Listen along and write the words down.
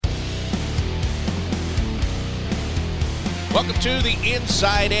Welcome to the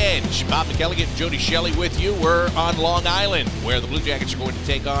Inside Edge. Bob McElligott and Jody Shelley with you. We're on Long Island, where the Blue Jackets are going to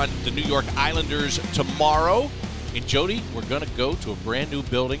take on the New York Islanders tomorrow. And Jody, we're going to go to a brand new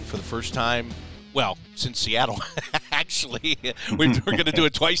building for the first time, well, since Seattle. Actually, we're going to do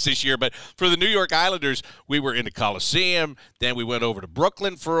it twice this year. But for the New York Islanders, we were in the Coliseum. Then we went over to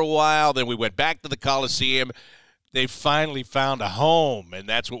Brooklyn for a while. Then we went back to the Coliseum. They finally found a home, and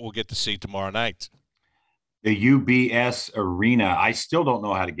that's what we'll get to see tomorrow night. The UBS Arena. I still don't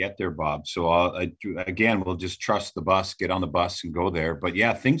know how to get there, Bob. So again, we'll just trust the bus, get on the bus and go there. But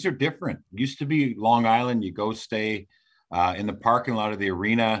yeah, things are different. Used to be Long Island. You go stay in the parking lot of the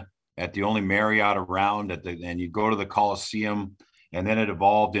arena at the only Marriott around and you go to the Coliseum, and then it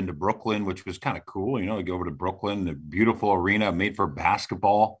evolved into Brooklyn, which was kind of cool. You know, you go over to Brooklyn, the beautiful arena made for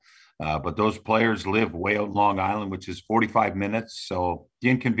basketball. But those players live way out in Long Island, which is 45 minutes. So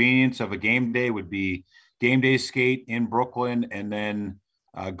the inconvenience of a game day would be game day skate in Brooklyn and then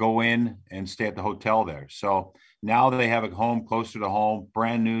go in and stay at the hotel there. So now they have a home closer to home,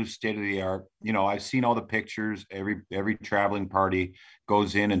 brand new, state of the art. You know, I've seen all the pictures. Every traveling party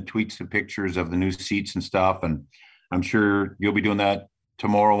goes in and tweets the pictures of the new seats and stuff. And I'm sure you'll be doing that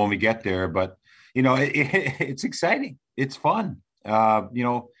tomorrow when we get there. But, you know, it's exciting. It's fun. You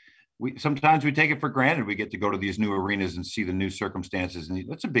know, sometimes we take it for granted. We get to go to these new arenas and see the new circumstances. And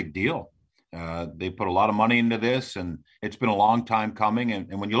that's a big deal. They put a lot of money into this, and it's been a long time coming.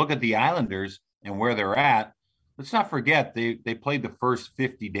 And when you look at the Islanders and where they're at, let's not forget they played the first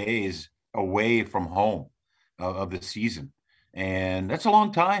 50 days away from home of the season, and that's a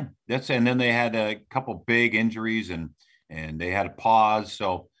long time. And then they had a couple big injuries, and they had a pause.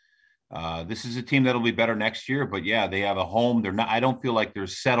 So this is a team that'll be better next year. But yeah, they have a home. They're not. I don't feel like they're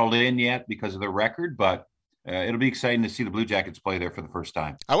settled in yet because of their record, but. It'll be exciting to see the Blue Jackets play there for the first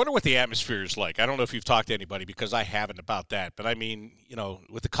time. I wonder what the atmosphere is like. I don't know if you've talked to anybody because I haven't about that. But, I mean, you know,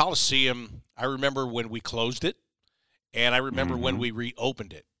 with the Coliseum, I remember when we closed it, and I remember when we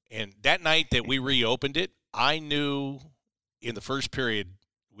reopened it. And that night that we reopened it, I knew in the first period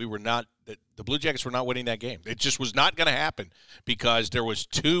the Blue Jackets were not winning that game. It just was not going to happen because there was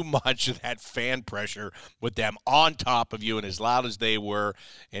too much of that fan pressure with them on top of you, and as loud as they were,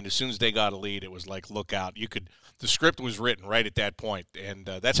 and as soon as they got a lead, it was like, look out. The script was written right at that point, and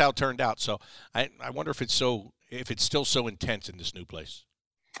that's how it turned out. So I wonder if it's still so intense in this new place.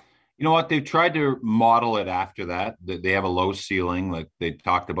 You know what? They've tried to model it after that. They have a low ceiling. Like they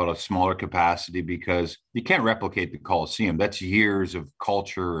talked about a smaller capacity because you can't replicate the Coliseum. That's years of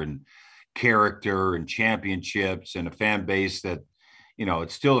culture and character and championships and a fan base that, you know,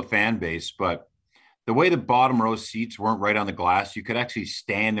 it's still a fan base. But the way the bottom row seats weren't right on the glass, you could actually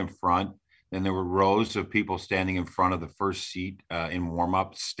stand in front. And there were rows of people standing in front of the first seat in warm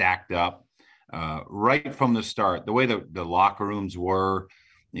up, stacked up right from the start. The way the locker rooms were.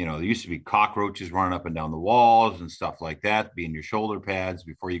 You know, there used to be cockroaches running up and down the walls and stuff like that, being your shoulder pads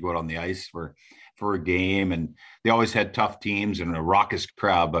before you go out on the ice for a game. And they always had tough teams and a raucous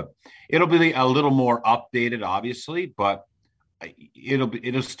crowd, but it'll be a little more updated, obviously, but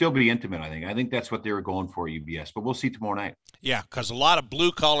it'll still be intimate. I think that's what they were going for, UBS, but we'll see tomorrow night. Yeah, because a lot of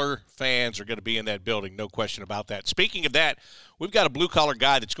blue-collar fans are going to be in that building, no question about that. Speaking of that, we've got a blue-collar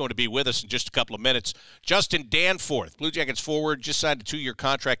guy that's going to be with us in just a couple of minutes. Justin Danforth, Blue Jackets forward, just signed a 2-year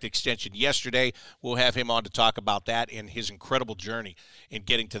contract extension yesterday. We'll have him on to talk about that and his incredible journey in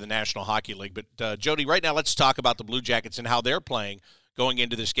getting to the National Hockey League. But, Jody, right now let's talk about the Blue Jackets and how they're playing going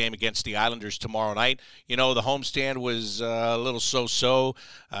into this game against the Islanders tomorrow night. You know, the homestand was a little so-so.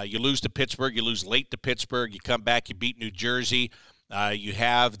 You lose to Pittsburgh. You lose late to Pittsburgh. You come back. You beat New Jersey. You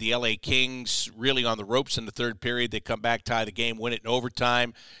have the L.A. Kings really on the ropes in the third period. They come back, tie the game, win it in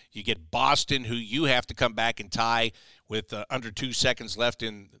overtime. You get Boston, who you have to come back and tie with under 2 seconds left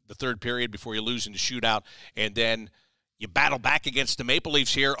in the third period before you lose in the shootout. And then you battle back against the Maple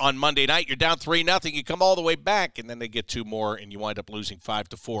Leafs here on Monday night. You're down 3-0. You come all the way back, and then they get 2 more, and you wind up losing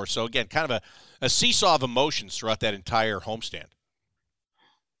 5-4. So, again, kind of a seesaw of emotions throughout that entire homestand.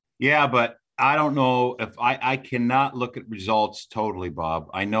 Yeah, but I don't know if I cannot look at results totally, Bob.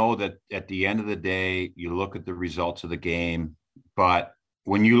 I know that at the end of the day, you look at the results of the game, but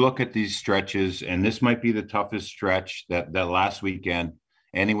when you look at these stretches, and this might be the toughest stretch that last weekend,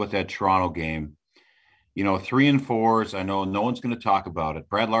 ending with that Toronto game, you know, 3 and 4s. I know no one's going to talk about it.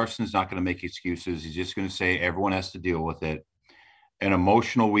 Brad Larsen's not going to make excuses. He's just going to say everyone has to deal with it. An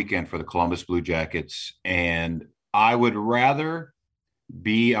emotional weekend for the Columbus Blue Jackets. And I would rather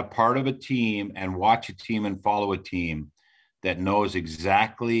be a part of a team and watch a team and follow a team that knows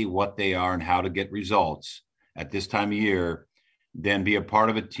exactly what they are and how to get results at this time of year than be a part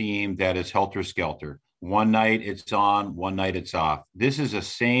of a team that is helter-skelter. One night it's on, one night it's off. This is the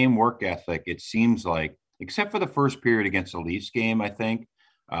same work ethic, it seems like, except for the first period against the Leafs game, I think.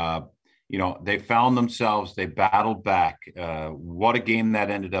 Uh, they found themselves, they battled back. What a game that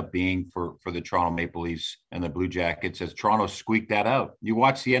ended up being for the Toronto Maple Leafs and the Blue Jackets as Toronto squeaked that out. You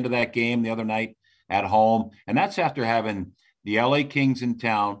watched the end of that game the other night at home, and that's after having the LA Kings in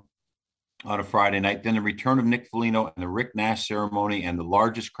town on a Friday night, then the return of Nick Foligno and the Rick Nash ceremony and the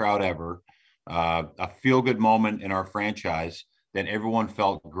largest crowd ever. A feel-good moment in our franchise that everyone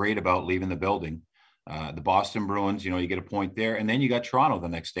felt great about leaving the building. The Boston Bruins, you get a point there, and then you got Toronto the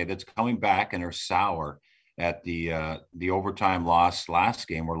next day that's coming back and are sour at the overtime loss last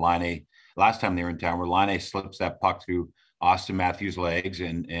game where last time they were in town, where Laine slips that puck through Austin Matthews' legs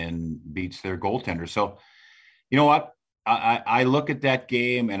and beats their goaltender. So, you know what? I look at that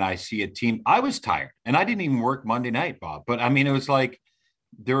game and I see a team. I was tired and I didn't even work Monday night, Bob. But I mean, it was like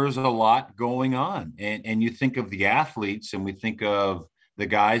there was a lot going on. And you think of the athletes and we think of the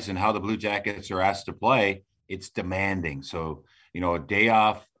guys and how the Blue Jackets are asked to play. It's demanding. So, a day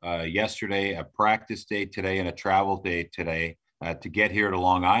off yesterday, a practice day today, and a travel day today to get here to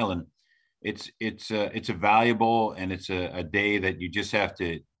Long Island. It's a valuable and it's a day that you just have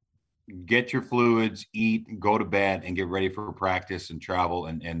to get your fluids, eat, go to bed, and get ready for practice and travel,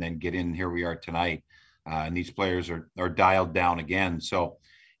 and then get in. Here we are tonight, and these players are dialed down again. So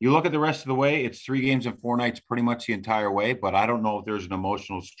you look at the rest of the way, it's 3 games and 4 nights pretty much the entire way, but I don't know if there's an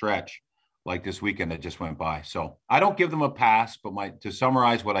emotional stretch like this weekend that just went by. So I don't give them a pass, but to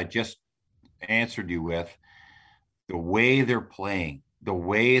summarize what I just answered you with, the way they're playing, the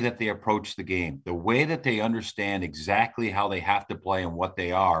way that they approach the game, the way that they understand exactly how they have to play and what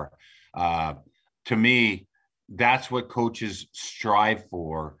they are, to me, that's what coaches strive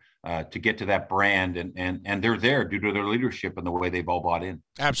for, to get to that brand, and they're there due to their leadership and the way they've all bought in.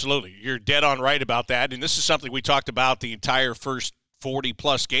 Absolutely. You're dead on right about that. And this is something we talked about the entire first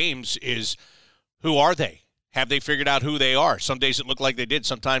 40-plus games is who are they? Have they figured out who they are? Some days it looked like they did.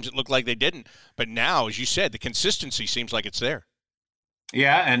 Sometimes it looked like they didn't. But now, as you said, the consistency seems like it's there.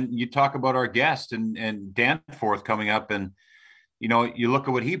 Yeah, and you talk about our guest and Danforth coming up, and you look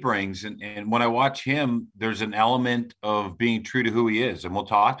at what he brings, and when I watch him, there's an element of being true to who he is, and we'll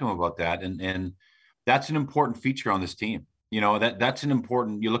talk to him about that, and that's an important feature on this team. That's an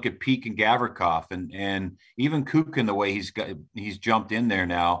important. You look at Peak and Gavrikov, and even Kukin, the way he's jumped in there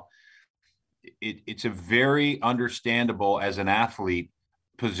now. It's a very understandable as an athlete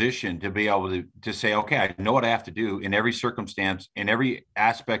position to be able to say, okay, I know what I have to do in every circumstance, in every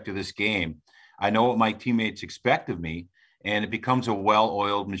aspect of this game. I know what my teammates expect of me, and it becomes a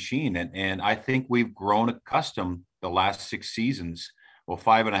well-oiled machine. And I think we've grown accustomed the last 6 seasons, well,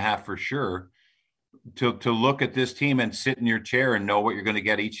 5.5 for sure, to look at this team and sit in your chair and know what you're going to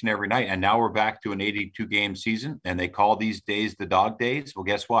get each and every night. And now we're back to an 82-game season, and they call these days the dog days. Well,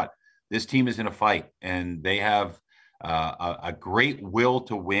 guess what? This team is in a fight, and they have a great will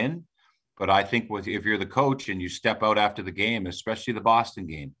to win. But I think if you're the coach and you step out after the game, especially the Boston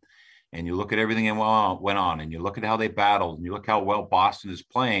game, and you look at everything that went on, and you look at how they battled, and you look how well Boston is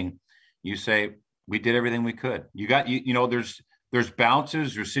playing, you say, we did everything we could. There's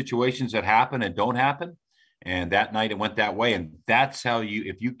bounces, there's situations that happen and don't happen. And that night it went that way. And that's how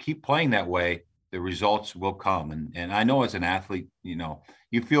if you keep playing that way, the results will come. And I know as an athlete,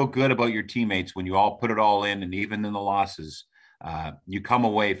 you feel good about your teammates when you all put it all in, and even in the losses, you come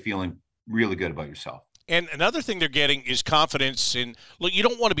away feeling really good about yourself. And another thing they're getting is confidence in, look, you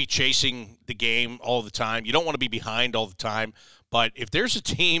don't want to be chasing the game all the time. You don't want to be behind all the time. But if there's a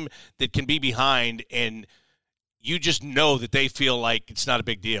team that can be behind and you just know that they feel like it's not a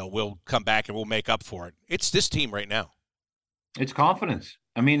big deal, we'll come back and we'll make up for it. It's this team right now. It's confidence.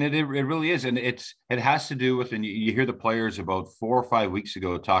 I mean, it really is. And it has to do with, and you hear the players about 4 or 5 weeks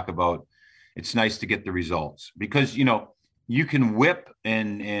ago talk about, it's nice to get the results because, you can whip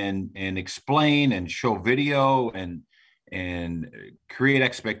and explain and show video and create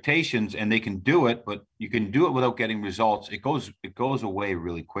expectations, and they can do it, but you can do it without getting results. It goes away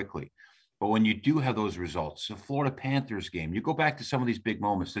really quickly. But when you do have those results, the Florida Panthers game, you go back to some of these big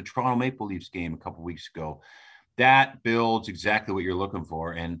moments, the Toronto Maple Leafs game a couple of weeks ago, that builds exactly what you're looking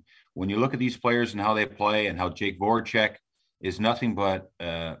for. And when you look at these players and how they play and how Jake Voracek is nothing but,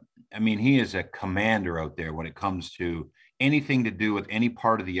 he is a commander out there when it comes to anything to do with any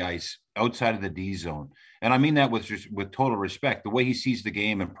part of the ice outside of the D zone. And I mean that with total respect, the way he sees the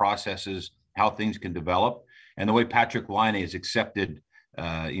game and processes how things can develop, and the way Patrick Laine has accepted,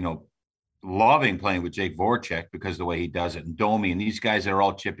 loving playing with Jake Voracek because of the way he does it, and Domi and these guys that are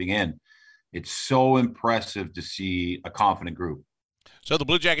all chipping in. It's so impressive to see a confident group. So the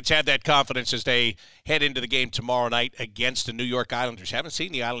Blue Jackets have that confidence as they head into the game tomorrow night against the New York Islanders. Haven't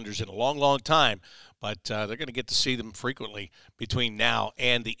seen the Islanders in a long, long time, but they're going to get to see them frequently between now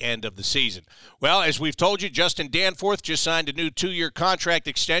and the end of the season. Well, as we've told you, Justin Danforth just signed a new 2-year contract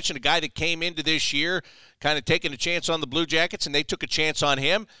extension, a guy that came into this year kind of taking a chance on the Blue Jackets, and they took a chance on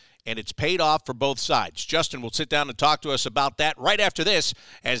him, and it's paid off for both sides. Justin will sit down and talk to us about that right after this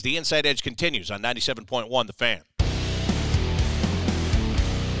as the Inside Edge continues on 97.1 The Fan.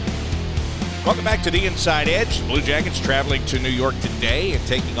 Welcome back to the Inside Edge. Blue Jackets traveling to New York today and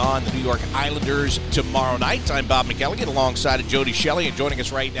taking on the New York Islanders tomorrow night. I'm Bob McElligott alongside of Jody Shelley, and joining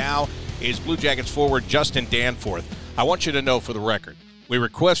us right now is Blue Jackets forward Justin Danforth. I want you to know for the record, we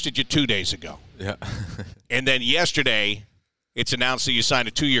requested you 2 days ago. Yeah. And then yesterday, it's announced that you signed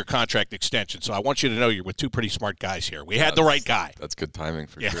a 2-year contract extension. So I want you to know you're with two pretty smart guys here. We had the right guy. That's good timing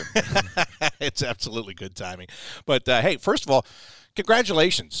for sure. It's absolutely good timing. But, hey, first of all,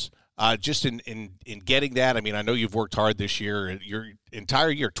 congratulations. Just in getting that. I mean, I know you've worked hard this year. Your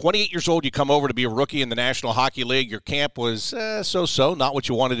entire year, 28 years old, you come over to be a rookie in the National Hockey League. Your camp was so-so, not what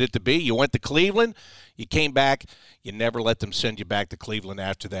you wanted it to be. You went to Cleveland. You came back. You never let them send you back to Cleveland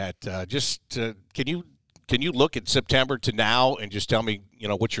after that. Can you look at September to now and just tell me,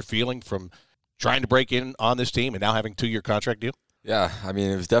 what you're feeling from trying to break in on this team and now having a 2-year contract deal? Yeah, I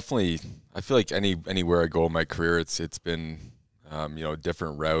mean, it was definitely. I feel like anywhere I go in my career, it's been. A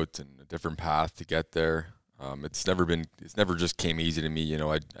different route and a different path to get there. It's never just came easy to me.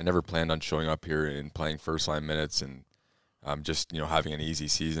 I never planned on showing up here and playing first line minutes and just having an easy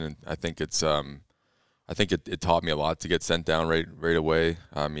season. And I think it taught me a lot to get sent down right away.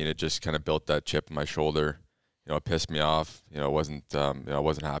 I mean, it just kind of built that chip in my shoulder. It pissed me off. I wasn't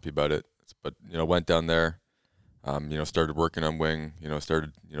happy about it. But went down there. Started working on wing,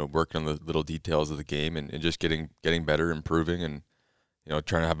 started working on the little details of the game and just getting better, improving, and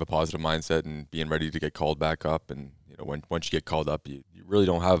trying to have a positive mindset and being ready to get called back up. And once you get called up, you really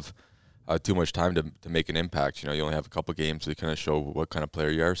don't have too much time to make an impact. You only have a couple games to kind of show what kind of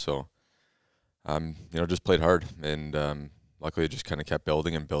player you are. So, just played hard, and luckily it just kind of kept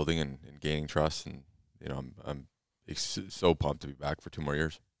building and gaining trust. And I'm so pumped to be back for 2 more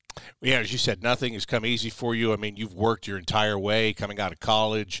years. Yeah, as you said, nothing has come easy for you. I mean, you've worked your entire way coming out of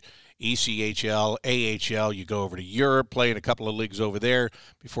college, ECHL, AHL. You go over to Europe, play in a couple of leagues over there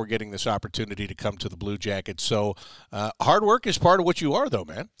before getting this opportunity to come to the Blue Jackets. So hard work is part of what you are, though,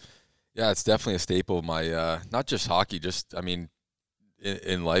 man. Yeah, it's definitely a staple of my not just hockey, just, I mean,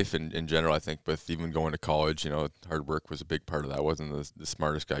 in life in general. I think with even going to college, hard work was a big part of that. I wasn't the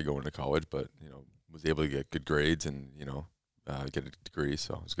smartest guy going to college, but, was able to get good grades and, get a degree,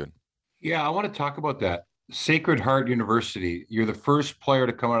 so it was good. Yeah, I want to talk about that. Sacred Heart University, you're the first player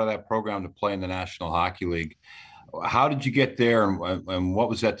to come out of that program to play in the National Hockey League. How did you get there, and what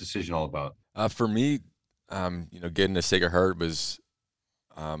was that decision all about? For me, getting to Sacred Heart was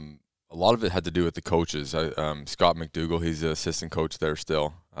a lot of it had to do with the coaches. Scott McDougall, he's the assistant coach there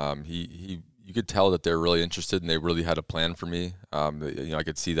still. You could tell that they're really interested and they really had a plan for me. I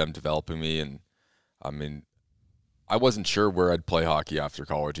could see them developing me, and I mean, I wasn't sure where I'd play hockey after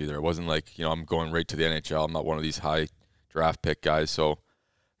college either. It wasn't like, I'm going right to the NHL. I'm not one of these high draft pick guys. So,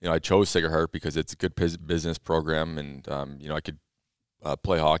 I chose Sacred Heart because it's a good business program, and, I could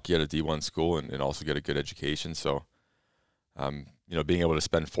play hockey at a D1 school and also get a good education. So, being able to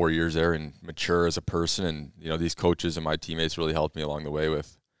spend 4 years there and mature as a person, and, these coaches and my teammates really helped me along the way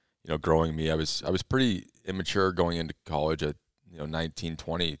with, growing me. I was pretty immature going into college at, 19,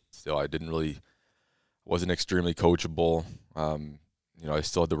 20 still. I wasn't extremely coachable. I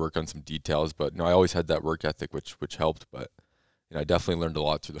still had to work on some details, but I always had that work ethic, which helped. But I definitely learned a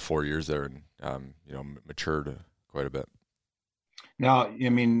lot through the 4 years there, and matured quite a bit. Now, I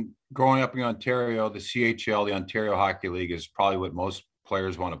mean, growing up in Ontario, the CHL, the Ontario Hockey League, is probably what most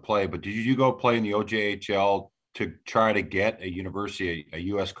players want to play. But did you go play in the OJHL to try to get a university, a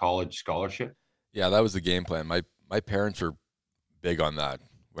U.S. college scholarship? Yeah, that was the game plan. My parents were big on that.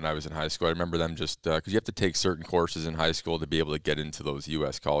 When I was in high school, I remember them just because you have to take certain courses in high school to be able to get into those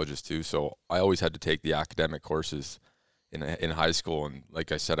U.S. colleges too. So I always had to take the academic courses in high school. And like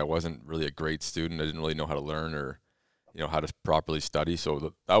I said, I wasn't really a great student. I didn't really know how to learn or, how to properly study.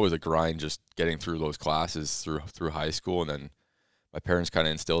 So that was a grind, just getting through those classes through high school. And then my parents kind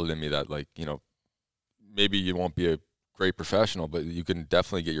of instilled in me that, like, maybe you won't be a great professional, but you can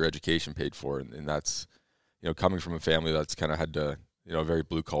definitely get your education paid for. And that's, coming from a family that's kind of had to, a very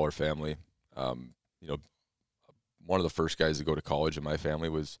blue-collar family. One of the first guys to go to college in my family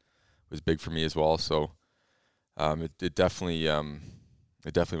was big for me as well. So it definitely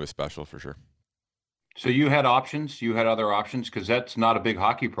was special for sure. So you had options. You had other options because that's not a big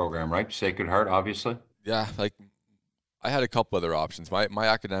hockey program, right? Sacred Heart, obviously. Yeah, like I had a couple other options. My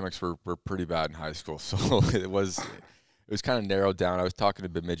academics were pretty bad in high school, so it was kind of narrowed down. I was talking to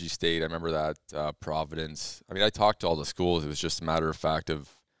Bemidji State. I remember that, Providence. I mean, I talked to all the schools. It was just a matter of fact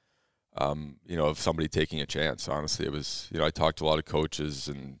of, of somebody taking a chance. Honestly, it was, I talked to a lot of coaches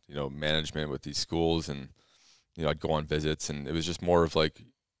and, management with these schools, and, I'd go on visits, and it was just more of like,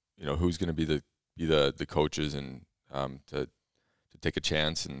 who's going to be the coaches and to take a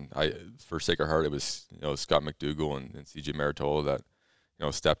chance. And for Sacred Heart, it was, Scott McDougall and CJ Maritola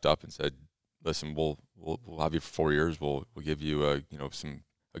that, stepped up and said, listen, we'll have you for 4 years. We'll give you a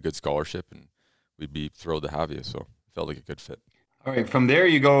good scholarship, and we'd be thrilled to have you. So it felt like a good fit. All right. From there,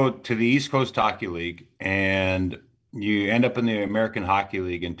 you go to the East Coast Hockey League, and you end up in the American Hockey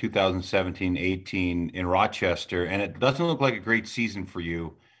League in 2017-18 in Rochester, and it doesn't look like a great season for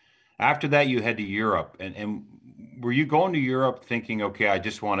you. After that, you head to Europe, and were you going to Europe thinking, okay, I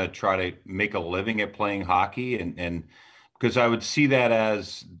just want to try to make a living at playing hockey, and because I would see that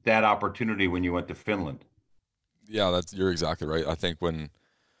as that opportunity when you went to Finland. Yeah, you're exactly right. I think when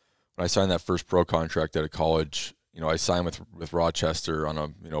I signed that first pro contract out of college, I signed with Rochester on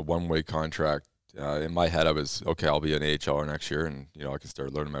a one-way contract. In my head, I was, okay, I'll be an AHLer next year, and I can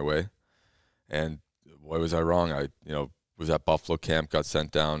start learning my way. And boy, was I wrong. I was at Buffalo camp, got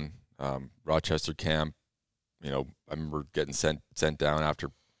sent down. Rochester camp, I remember getting sent down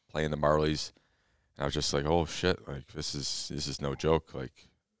after playing the Marlies, and I was just like, oh shit, like this is no joke. Like,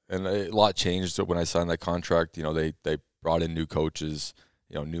 and a lot changed when I signed that contract. They brought in new coaches,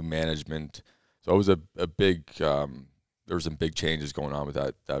 new management. So it was a big, there was some big changes going on with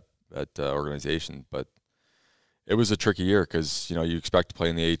that organization. But it was a tricky year because, you expect to play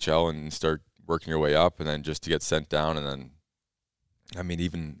in the AHL and start working your way up, and then just to get sent down. And then, I mean,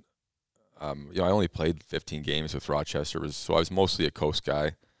 even, I only played 15 games with Rochester, so I was mostly a coast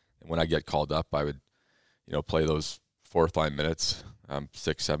guy. And when I get called up, I would, play those 4 or 5 minutes,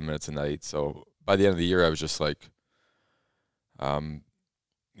 6, 7 minutes a night. So by the end of the year, I was just like,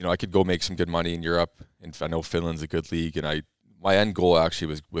 I could go make some good money in Europe, and I know Finland's a good league, and my end goal actually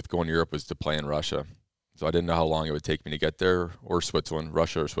was with going to Europe was to play in Russia. So I didn't know how long it would take me to get there, or Switzerland,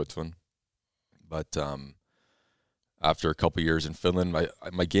 Russia or Switzerland. But after a couple of years in Finland,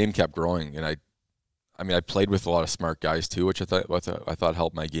 my game kept growing, and I played with a lot of smart guys too, which I thought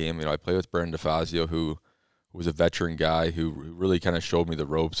helped my game. I played with Brendan DeFazio, who was a veteran guy who really kind of showed me the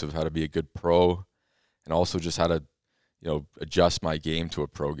ropes of how to be a good pro, and also just how to adjust my game to a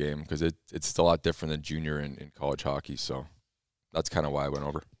pro game, because it's a lot different than junior in college hockey. So that's kind of why I went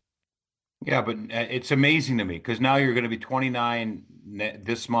over. Yeah, but it's amazing to me because now you're going to be 29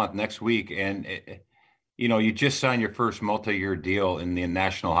 this month, next week, and you just signed your first multi-year deal in the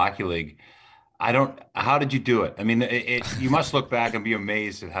National Hockey League. How did you do it? I mean, you must look back and be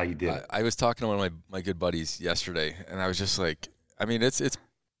amazed at how you did it. I was talking to one of my good buddies yesterday, and I was just like, I mean, it's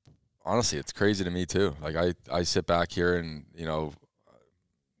honestly, it's crazy to me too. Like I sit back here and,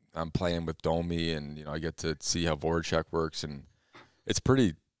 I'm playing with Domi, and, I get to see how Voracek works, and it's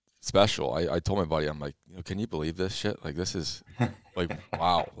pretty special. I told my buddy, I'm like, can you believe this shit? Like, this is like,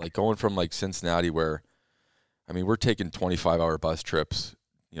 wow. Like going from like Cincinnati, where, I mean, we're taking 25-hour bus trips,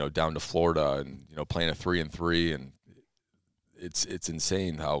 down to Florida, and, playing a 3-3, and it's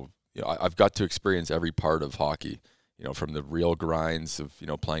insane how, I've got to experience every part of hockey, from the real grinds of,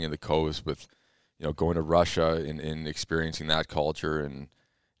 playing in the coast with, going to Russia and experiencing that culture, and,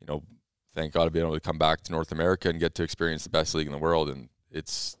 thank God to be able to come back to North America and get to experience the best league in the world. And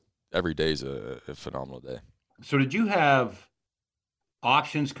it's every day is a phenomenal day. So did you have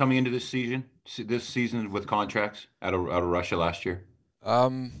options coming into this season with contracts out of Russia last year?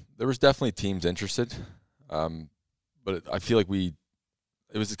 There was definitely teams interested. But I feel like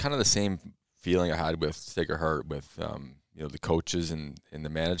it was kind of the same feeling I had with Sacred Heart with, the coaches and the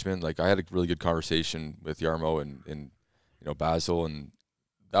management. Like I had a really good conversation with Jarmo and Basil, and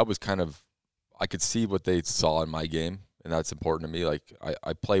that was kind of, I could see what they saw in my game, and that's important to me. Like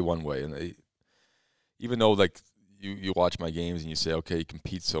I play one way, and even though like you watch my games and you say, okay, he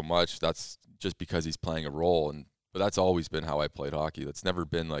competes so much, that's just because he's playing a role. But that's always been how I played hockey. That's never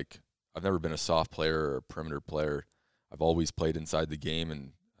been like, I've never been a soft player or a perimeter player. I've always played inside the game,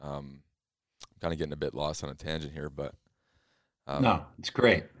 and I'm kind of getting a bit lost on a tangent here, but no, it's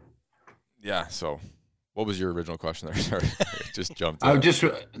great. Yeah. So what was your original question there? Sorry, just jumped.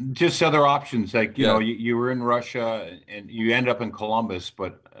 Just other options. Like, you were in Russia and you end up in Columbus,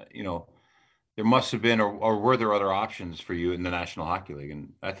 but there must have been, or were there other options for you in the National Hockey League?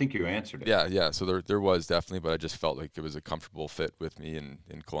 And I think you answered it. Yeah. So there was definitely, but I just felt like it was a comfortable fit with me in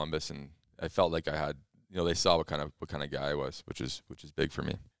Columbus, and I felt like I had, they saw what kind of guy I was, which is big for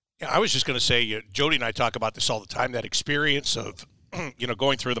me. Yeah, I was just going to say, Jody and I talk about this all the time, that experience of,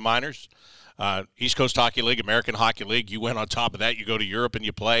 going through the minors, East Coast Hockey League, American Hockey League. You went on top of that. You go to Europe and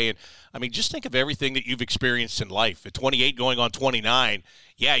you play. And, I mean, just think of everything that you've experienced in life. At 28 going on 29,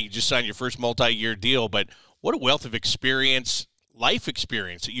 yeah, you just signed your first multi-year deal. But what a wealth of experience, life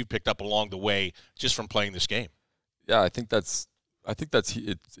experience that you've picked up along the way just from playing this game. Yeah, I think that's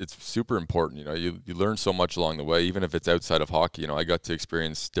it's super important. You learn so much along the way, even if it's outside of hockey. I got to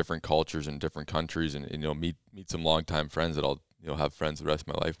experience different cultures in different countries, and meet some longtime friends that I'll have friends the rest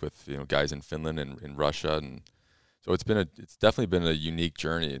of my life with. Guys in Finland and in Russia, and so it's definitely been a unique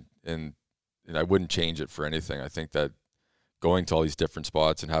journey, and I wouldn't change it for anything. I think that going to all these different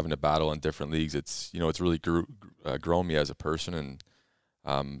spots and having to battle in different leagues, it's really grown me as a person, and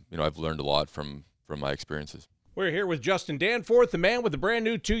I've learned a lot from my experiences. We're here with Justin Danforth, the man with the brand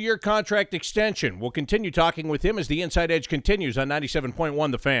new 2-year contract extension. We'll continue talking with him as the Inside Edge continues on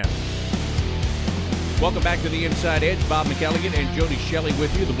 97.1 The Fan. Welcome back to the Inside Edge. Bob McElligott and Jody Shelley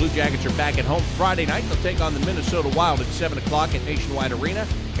with you. The Blue Jackets are back at home Friday night. They'll take on the Minnesota Wild at 7 o'clock at Nationwide Arena.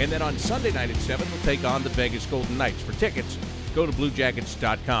 And then on Sunday night at 7, they'll take on the Vegas Golden Knights. For tickets, go to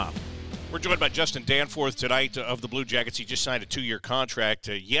BlueJackets.com. We're joined by Justin Danforth tonight of the Blue Jackets. He just signed a 2-year contract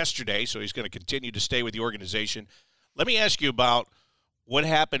yesterday, so he's going to continue to stay with the organization. Let me ask you about what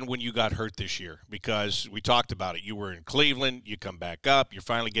happened when you got hurt this year, because we talked about it. You were in Cleveland, you come back up, you're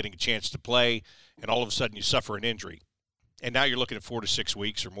finally getting a chance to play, and all of a sudden you suffer an injury. And now you're looking at 4 to 6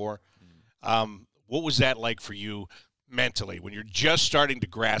 weeks or more. What was that like for you mentally when you're just starting to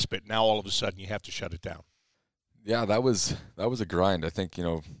grasp it? Now all of a sudden you have to shut it down. Yeah, that was a grind. I think,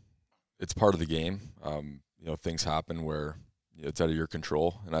 it's part of the game. Things happen where it's out of your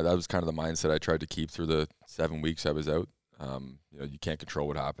control, and that was kind of the mindset I tried to keep through the 7 weeks I was out. You can't control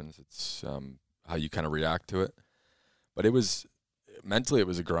what happens. It's how you kind of react to it. But mentally it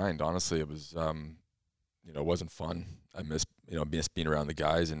was a grind. Honestly, it was it wasn't fun. I missed being around the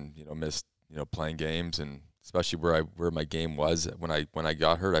guys, and missed playing games, and especially where my game was when I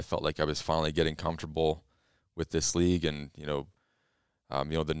got hurt. I felt like I was finally getting comfortable with this league, and the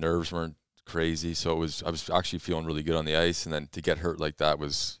nerves weren't crazy, so I was actually feeling really good on the ice, and then to get hurt like that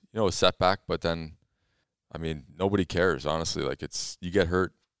was, a setback. But then, nobody cares, honestly. Like, you get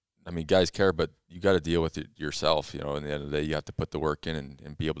hurt. Guys care, but you got to deal with it yourself. In the end of the day, you have to put the work in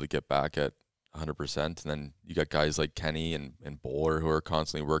and be able to get back at 100%. And then you got guys like Kenny and Bowler who are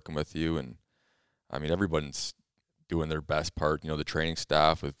constantly working with you, and everyone's doing their best part. The training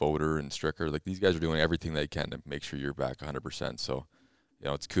staff with Voder and Stricker, like, these guys are doing everything they can to make sure you're back 100%. So,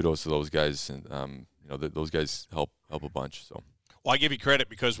 it's kudos to those guys, and those guys help a bunch. So, well, I give you credit,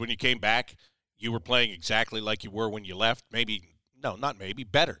 because when you came back, you were playing exactly like you were when you left. Better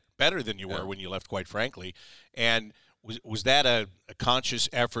than you were when you left, quite frankly. And was that a conscious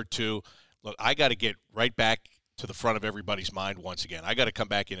effort to, look, I got to get right back to the front of everybody's mind once again. I got to come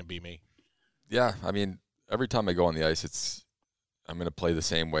back in and be me. Yeah, every time I go on the ice, I'm going to play the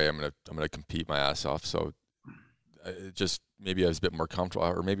same way. I'm going to compete my ass off. So, maybe I was a bit more comfortable,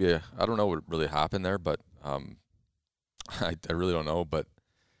 or maybe I don't know what really happened there, but I really don't know. But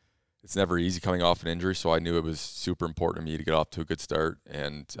it's never easy coming off an injury, so I knew it was super important to me to get off to a good start.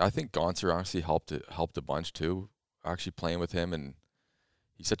 And I think Gonser honestly helped a bunch too. Actually playing with him, and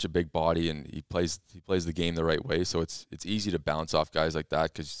he's such a big body, and he plays the game the right way. So it's easy to bounce off guys like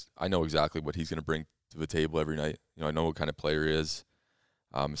that, because I know exactly what he's going to bring to the table every night. I know what kind of player he is.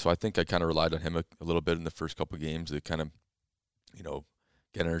 So I think I kind of relied on him a little bit in the first couple of games to kind of,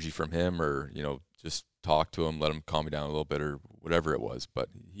 get energy from him, or, just talk to him, let him calm me down a little bit, or whatever it was. But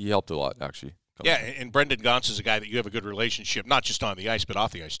he helped a lot, actually. Yeah, and Brendan Gaunce is a guy that you have a good relationship, not just on the ice, but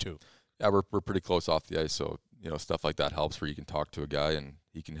off the ice too. Yeah, we're pretty close off the ice, so, stuff like that helps, where you can talk to a guy and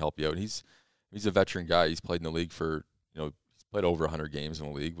he can help you out. He's a veteran guy. He's played in the league for, he's played over 100 games in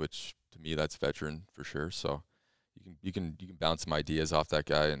the league, which to me, that's veteran for sure. So you can bounce some ideas off that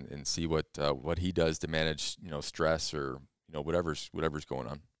guy and see what he does to manage, stress, or, whatever's going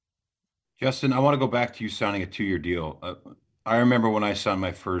on. Justin, I want to go back to you signing a 2-year deal. I remember when I signed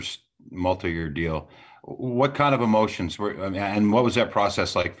my first multi-year deal. What kind of emotions were, and what was that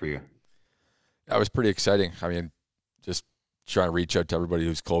process like for you? That was pretty exciting. Just trying to reach out to everybody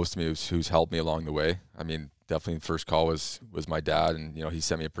who's close to me, who's helped me along the way. Definitely the first call was my dad, and he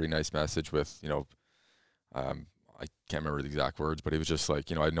sent me a pretty nice message with, I can't remember the exact words, but he was just like,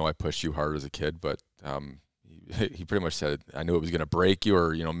 I know I pushed you hard as a kid, but he pretty much said, I knew it was going to break you,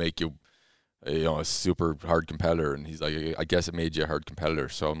 or make you a super hard competitor. And he's like, I guess it made you a hard competitor.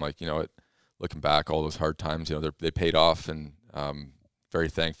 So I'm like, looking back, all those hard times, they paid off, and very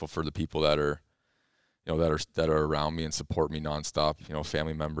thankful for the people that are, that are around me and support me nonstop.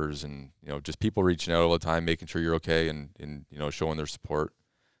 Family members and just people reaching out all the time, making sure you're okay, and showing their support.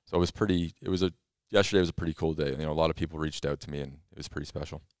 So yesterday was a pretty cool day. A lot of people reached out to me, and it was pretty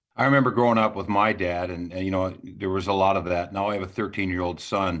special. I remember growing up with my dad, and there was a lot of that. Now I have a 13-year-old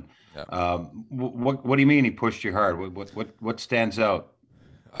son. Yeah. What do you mean he pushed you hard? What stands out?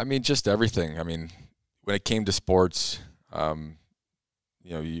 I mean, just everything. I mean, when it came to sports, I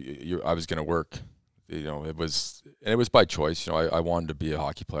was going to work. It was by choice. I wanted to be a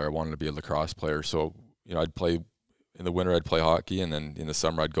hockey player. I wanted to be a lacrosse player. So, I'd play in the winter. I'd play hockey, and then in the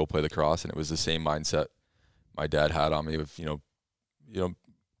summer I'd go play lacrosse. And it was the same mindset my dad had on me of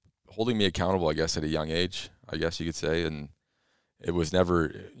holding me accountable, I guess, at a young age, I guess you could say. And it was never,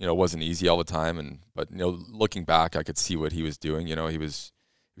 it wasn't easy all the time. But looking back, I could see what he was doing. He was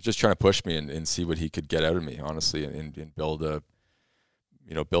just trying to push me and see what he could get out of me, honestly, and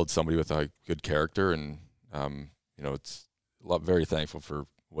build somebody with a good character. And, it's very thankful for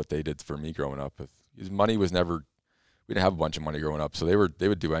what they did for me growing up. Money was never, we didn't have a bunch of money growing up. So they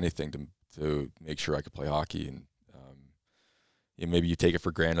would do anything to make sure I could play hockey. And, maybe you take it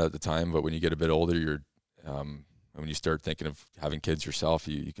for granted at the time, but when you get a bit older, when you start thinking of having kids yourself,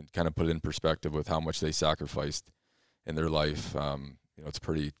 you can kind of put it in perspective with how much they sacrificed in their life. It's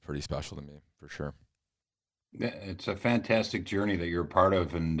pretty special to me, for sure. It's a fantastic journey that you're a part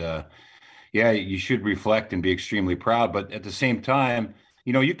of, and you should reflect and be extremely proud. But at the same time,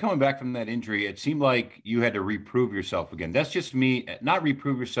 you coming back from that injury, it seemed like you had to reprove yourself again. That's just me, not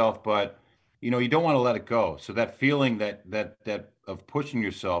reprove yourself, but you don't want to let it go. So that feeling that of pushing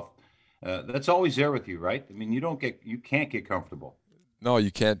yourself, that's always there with you, right? I mean, you can't get comfortable. No,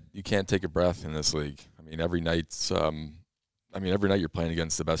 you can't take a breath in this league. I mean, every night you're playing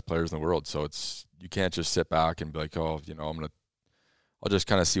against the best players in the world. So you can't just sit back and be like, oh, I'll just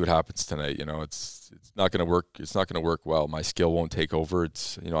kind of see what happens tonight. It's not going to work. It's not going to work well. My skill won't take over.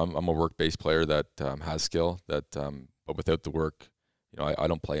 It's, I'm a work-based player that has skill but without the work, I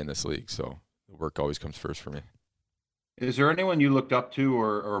don't play in this league. So the work always comes first for me. Is there anyone you looked up to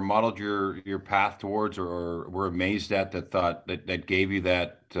or modeled your path towards or were amazed at that gave you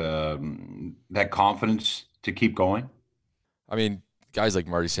that confidence to keep going? I mean, guys like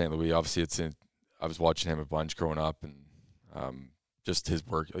Marty St. Louis, obviously I was watching him a bunch growing up, and just his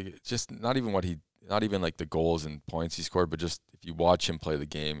work, just not even like the goals and points he scored, but just if you watch him play the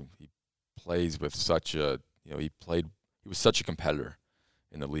game, he plays with such he was such a competitor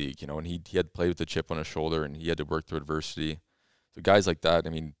in the league, and he had played with the chip on his shoulder, and he had to work through adversity. So guys like that, I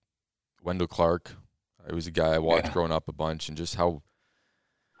mean, Wendell Clark, he was a guy I watched growing up a bunch, and just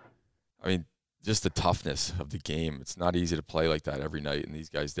just the toughness of the game. It's not easy to play like that every night, and these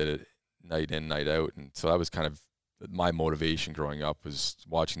guys did it night in, night out. And so that was kind of my motivation growing up, was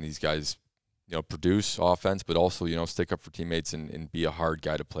watching these guys, produce offense, but also, stick up for teammates and be a hard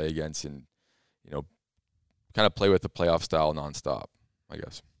guy to play against, and, kind of play with the playoff style nonstop, I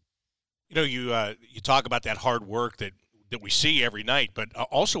guess. You talk about that hard work that we see every night, but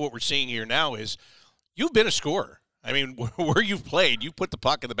also what we're seeing here now is you've been a scorer. I mean, where you've played, you put the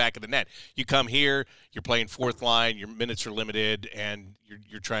puck in the back of the net. You come here, you're playing fourth line, your minutes are limited, and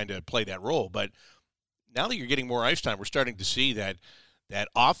you're trying to play that role. But now that you're getting more ice time, we're starting to see that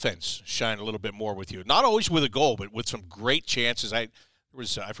offense shine a little bit more with you. Not always with a goal, but with some great chances. I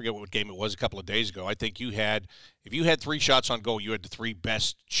forget what game it was a couple of days ago. I think if you had 3 shots on goal, you had the 3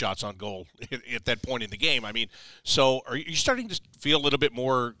 best shots on goal at that point in the game. I mean, so are you starting to feel a little bit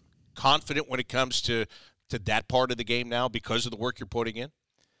more confident when it comes to that part of the game now because of the work you're putting in?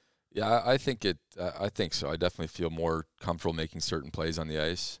 Yeah, I think so. I definitely feel more comfortable making certain plays on the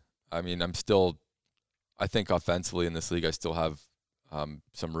ice. I mean, I think offensively in this league, I still have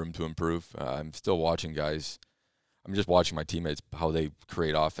some room to improve. I'm still watching guys. I'm just watching my teammates, how they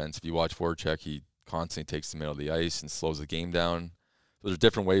create offense. If you watch Voracek, he constantly takes the middle of the ice and slows the game down. So there's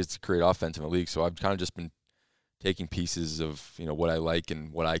different ways to create offense in the league. So I've kind of just been taking pieces of, what I like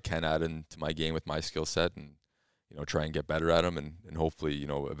and what I can add into my game with my skill set, and, try and get better at them, and hopefully,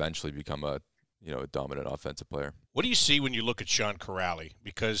 eventually become a dominant offensive player. What do you see when you look at Sean Kuraly?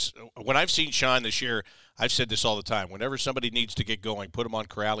 Because when I've seen Sean this year, I've said this all the time. Whenever somebody needs to get going, put him on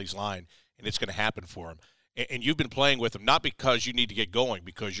Kuraly's line, and it's going to happen for him. And you've been playing with him, not because you need to get going,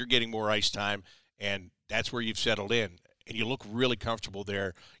 because you're getting more ice time, and that's where you've settled in. And you look really comfortable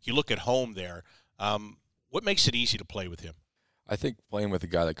there. You look at home there. What makes it easy to play with him? I think playing with a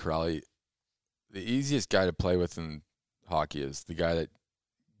guy like Kuraly, the easiest guy to play with in hockey is the guy that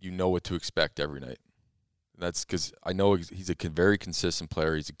you know what to expect every night. That's because I know he's a very consistent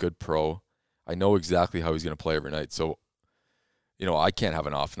player. He's a good pro. I know exactly how he's going to play every night. So, I can't have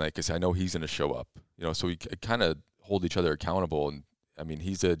an off night because I know he's going to show up. So we kind of hold each other accountable. And I mean,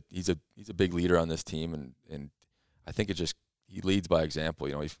 he's a big leader on this team, and I think he leads by example.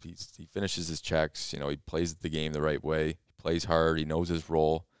 He finishes his checks. He plays the game the right way. He plays hard. He knows his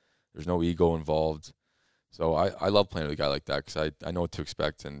role. There's no ego involved. So I love playing with a guy like that because I know what to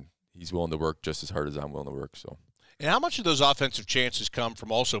expect, and he's willing to work just as hard as I'm willing to work. So. And how much of those offensive chances come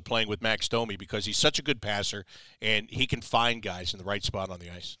from also playing with Max Domi, because he's such a good passer and he can find guys in the right spot on the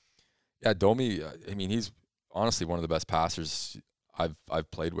ice? Yeah, Domi, I mean, he's honestly one of the best passers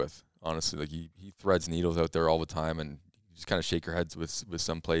I've played with. Honestly, like he threads needles out there all the time, and you just kind of shake your heads with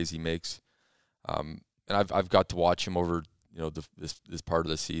some plays he makes. And I've got to watch him over this part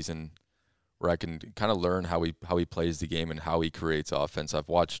of the season, where I can kind of learn how he plays the game and how he creates offense. I've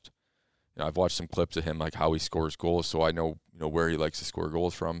watched some clips of him, like how he scores goals, so I know where he likes to score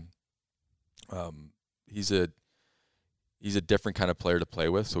goals from. He's a different kind of player to play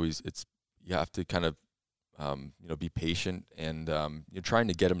with, so you have to kind of be patient, and you're trying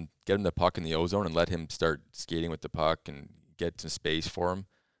to get him the puck in the O-zone and let him start skating with the puck and get some space for him.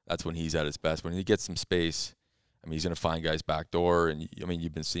 That's when he's at his best. When he gets some space, I mean, he's going to find guys back door, and I mean,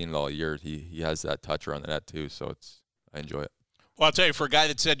 you've been seeing it all year. He has that touch around the net too, so I enjoy it. Well, I'll tell you, for a guy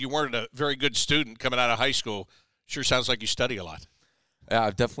that said you weren't a very good student coming out of high school, sure sounds like you study a lot. Yeah,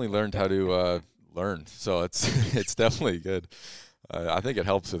 I've definitely learned how to learn, so it's definitely good. I think it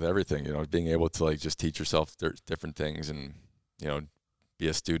helps with everything, being able to like just teach yourself different things and be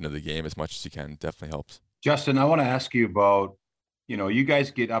a student of the game as much as you can definitely helps. Justin, I want to ask you about, you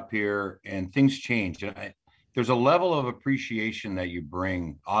guys get up here and things change. There's a level of appreciation that you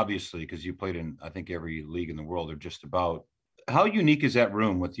bring, obviously, because you played in, I think, every league in the world or just about. How unique is that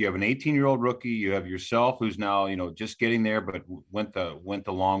room? You have an 18-year-old rookie, you have yourself who's now, just getting there, but went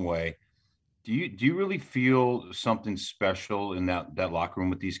the long way. Do you really feel something special in that locker room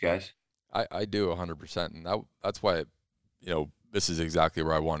with these guys? I do 100%, and that's why, this is exactly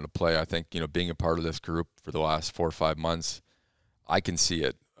where I wanted to play. I think, being a part of this group for the last 4 or 5 months, I can see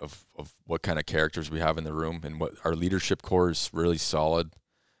it of what kind of characters we have in the room, and what our leadership core is really solid.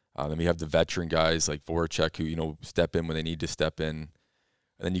 Then we have the veteran guys like Voracek who, step in when they need to step in. And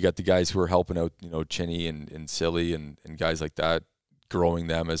then you got the guys who are helping out, Chinny and Silly and guys like that, growing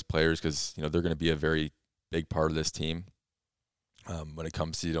them as players because, they're going to be a very big part of this team when it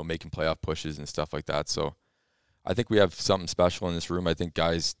comes to, making playoff pushes and stuff like that. So I think we have something special in this room. I think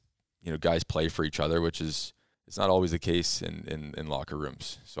guys play for each other, which is it's not always the case in locker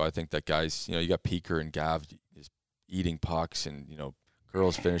rooms. So I think that guys, you got Peeker and Gav just eating pucks and,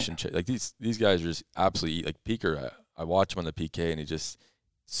 girls finishing like these guys are just absolutely like Peeker. I watch him on the PK and he just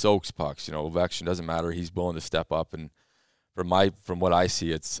soaks pucks. Ovechkin doesn't matter. He's willing to step up, and from what I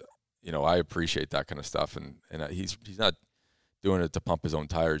see, it's I appreciate that kind of stuff. And he's not doing it to pump his own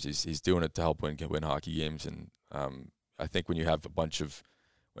tires. He's doing it to help win hockey games. And I think when you have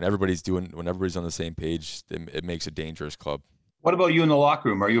when everybody's on the same page, it makes a dangerous club. What about you in the locker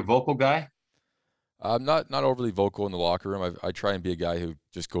room? Are you a vocal guy? I'm not overly vocal in the locker room. I try and be a guy who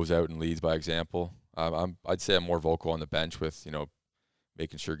just goes out and leads by example. I'd say I'm more vocal on the bench with,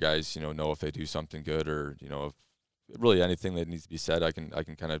 making sure guys, know if they do something good or, if really anything that needs to be said, I can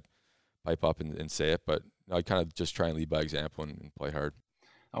kind of pipe up and say it. But I kind of just try and lead by example and play hard.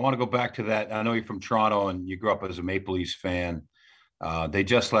 I want to go back to that. I know you're from Toronto and you grew up as a Maple Leafs fan. They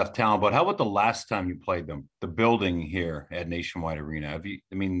just left town, but how about the last time you played them? The building here at Nationwide Arena.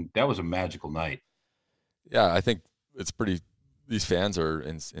 That was a magical night. Yeah, I think it's these fans are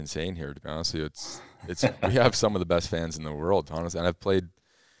insane here, to be honest with you. We have some of the best fans in the world, honestly, and I've played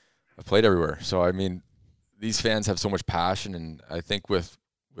everywhere. So, these fans have so much passion, and I think with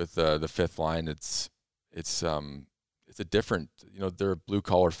the fifth line, it's a different, they're a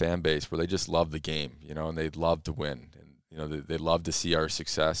blue-collar fan base where they just love the game, and they love to win, and, they love to see our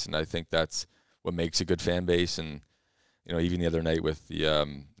success, and I think that's what makes a good fan base. And even the other night with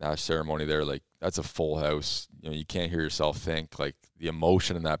the Nash ceremony there, like that's a full house. You can't hear yourself think. Like the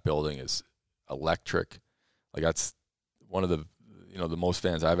emotion in that building is electric. Like that's one of the the most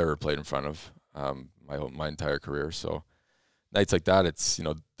fans I've ever played in front of my entire career. So nights like that, it's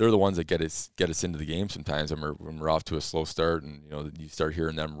they're the ones that get us into the game sometimes when we're off to a slow start, and you start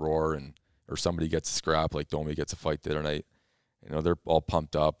hearing them roar or somebody gets a scrap like Domi gets a fight the other night. They're all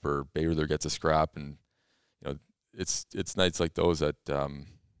pumped up, or Baylor gets a scrap, and it's nights like those that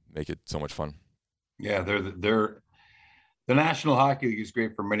make it so much fun. Yeah, the National Hockey League is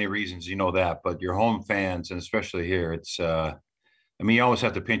great for many reasons, that, but your home fans, and especially here, it's you always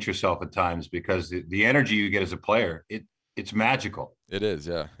have to pinch yourself at times because the energy you get as a player, it's magical. It is,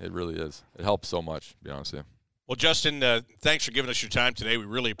 yeah, it really is. It helps so much, to be honest with you. Well, Justin, thanks for giving us your time today. We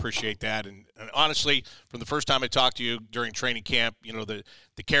really appreciate that. And honestly, from the first time I talked to you during training camp,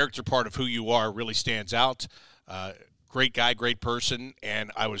 the character part of who you are really stands out. Great guy, great person.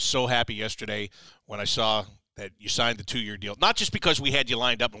 And I was so happy yesterday when I saw that you signed the 2-year deal. Not just because we had you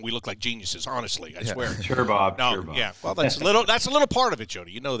lined up and we look like geniuses, honestly, I swear. Sure, Bob. No, sure, Bob. Yeah, well, that's a little part of it,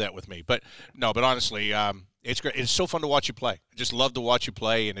 Jody. You know that with me. But honestly, it's great. It's so fun to watch you play. I just love to watch you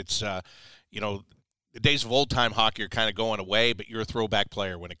play, and it's, the days of old-time hockey are kind of going away, but you're a throwback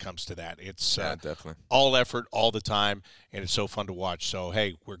player when it comes to that. It's definitely all effort, all the time, and it's so fun to watch. So,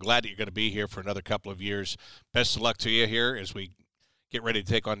 hey, we're glad that you're going to be here for another couple of years. Best of luck to you here as we get ready to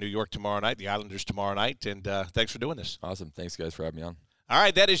take on New York tomorrow night, the Islanders tomorrow night, and thanks for doing this. Awesome. Thanks, guys, for having me on. All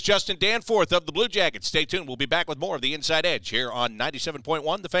right, that is Justin Danforth of the Blue Jackets. Stay tuned. We'll be back with more of the Inside Edge here on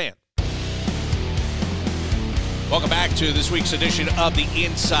 97.1 The Fan. Welcome back to this week's edition of the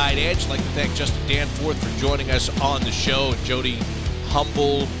Inside Edge. I'd like to thank Justin Danforth for joining us on the show. And Jody,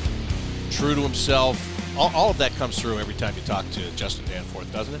 humble, true to himself. All of that comes through every time you talk to Justin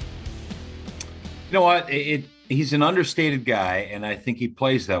Danforth, doesn't it? You know what? He's an understated guy, and I think he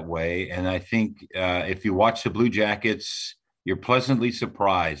plays that way. And I think if you watch the Blue Jackets, you're pleasantly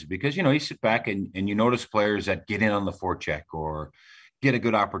surprised because, you sit back and you notice players that get in on the forecheck or get a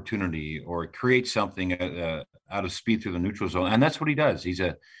good opportunity or create something out of speed through the neutral zone. And that's what he does.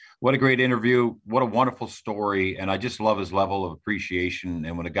 What a great interview. What a wonderful story. And I just love his level of appreciation.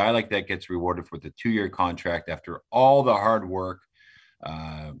 And when a guy like that gets rewarded with a 2-year contract after all the hard work,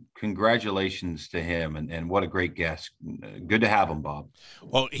 congratulations to him. And what a great guest. Good to have him, Bob.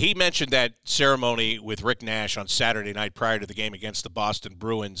 Well, he mentioned that ceremony with Rick Nash on Saturday night prior to the game against the Boston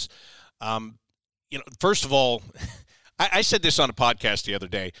Bruins. First of all, I said this on a podcast the other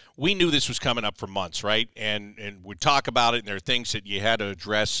day. We knew this was coming up for months, right? And we'd talk about it, and there are things that you had to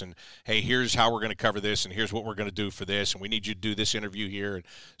address. And, hey, here's how we're going to cover this, and here's what we're going to do for this, and we need you to do this interview here. And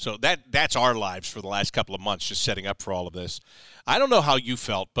so that's our lives for the last couple of months, just setting up for all of this. I don't know how you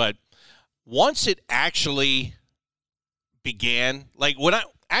felt, but once it actually began, like when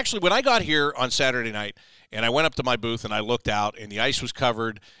I got here on Saturday night, and I went up to my booth and I looked out, and the ice was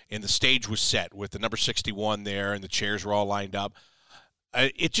covered and the stage was set with the number 61 there and the chairs were all lined up.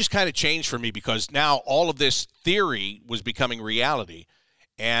 It just kind of changed for me because now all of this theory was becoming reality.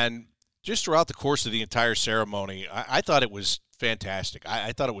 And just throughout the course of the entire ceremony, I thought it was fantastic.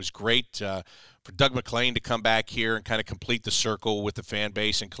 I thought it was great for Doug MacLean to come back here and kind of complete the circle with the fan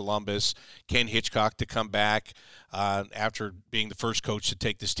base in Columbus. Ken Hitchcock to come back after being the first coach to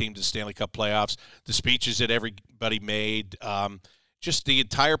take this team to the Stanley Cup playoffs. The speeches that everybody made, just the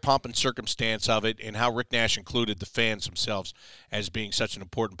entire pomp and circumstance of it, and how Rick Nash included the fans themselves as being such an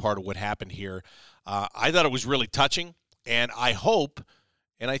important part of what happened here. I thought it was really touching, and I hope,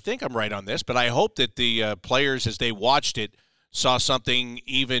 and I think I'm right on this, but I hope that the players, as they watched it, saw something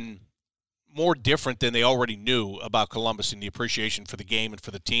even more different than they already knew about Columbus and the appreciation for the game and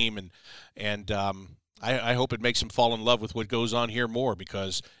for the team. And I hope it makes them fall in love with what goes on here more,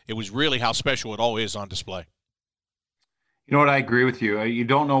 because it was really how special it all is on display. You know what? I agree with you. You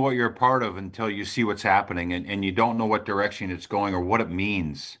don't know what you're a part of until you see what's happening, and you don't know what direction it's going or what it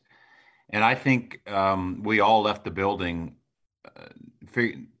means. And I think we all left the building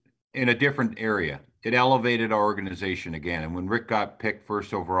in a different area. It elevated our organization again. And when Rick got picked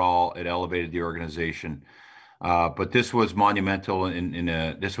first overall, it elevated the organization. But this was monumental.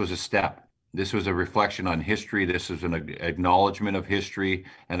 This was a step. This was a reflection on history. This was an acknowledgement of history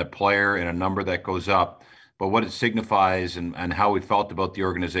and a player and a number that goes up. But what it signifies and how we felt about the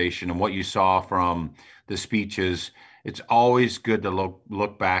organization and what you saw from the speeches, it's always good to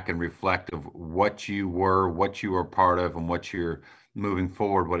look back and reflect of what you were part of, and what you're moving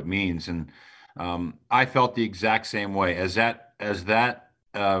forward, what it means. And I felt the exact same way as that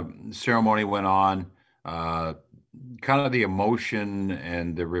ceremony went on. Kind of the emotion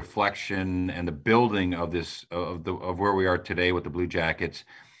and the reflection and the building of this of where we are today with the Blue Jackets,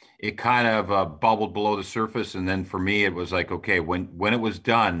 it kind of bubbled below the surface. And then for me, it was like, okay, when it was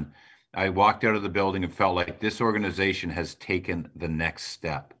done, I walked out of the building and felt like this organization has taken the next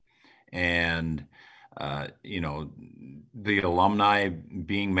step. And the alumni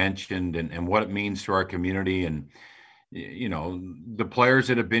being mentioned and what it means to our community, and the players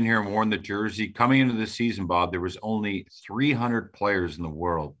that have been here and worn the jersey. Coming into this season, Bob, there was only 300 players in the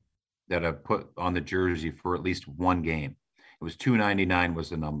world that have put on the jersey for at least one game. It was 299 was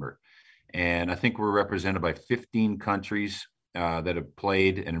the number. And I think we're represented by 15 countries that have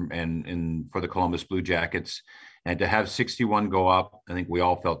played and for the Columbus Blue Jackets. And to have 61 go up, I think we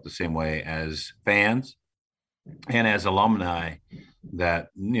all felt the same way as fans, and as alumni, that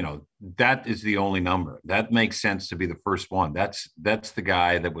that is the only number that makes sense to be the first one. That's the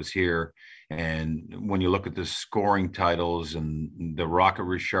guy that was here. And when you look at the scoring titles and the Rocket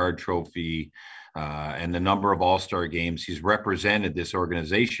Richard Trophy, and the number of All-Star games he's represented this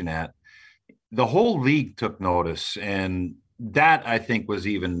organization at, the whole league took notice, and that I think was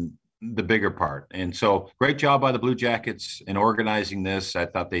even the bigger part. And so, great job by the Blue Jackets in organizing this. I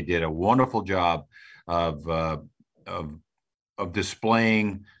thought they did a wonderful job of of of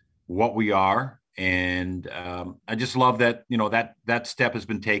displaying what we are. And I just love that that step has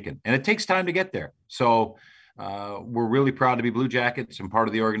been taken, and it takes time to get there. So we're really proud to be Blue Jackets and part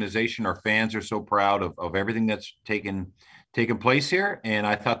of the organization. Our fans are so proud of everything that's taken place here. And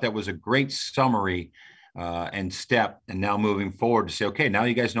I thought that was a great summary and step. And now moving forward to say, okay, now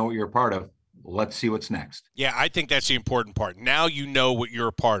you guys know what you're a part of. Let's see what's next. Yeah, I think that's the important part. Now you know what you're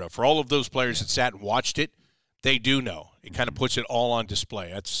a part of. For all of those players that sat and watched it, they do know. It kind of puts it all on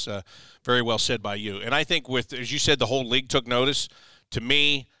display. That's very well said by you. And I think with, as you said, the whole league took notice. To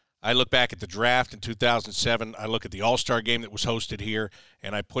me, I look back at the draft in 2007. I look at the All-Star game that was hosted here,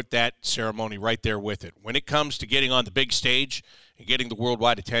 and I put that ceremony right there with it. When it comes to getting on the big stage and getting the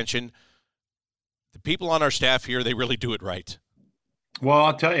worldwide attention, the people on our staff here, they really do it right. Well,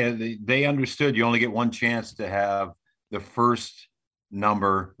 I'll tell you, they understood you only get one chance to have the first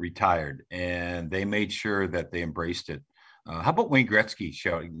number retired, and they made sure that they embraced it. How about Wayne Gretzky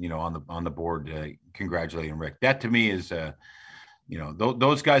shouting, on the board, congratulating Rick? That to me is,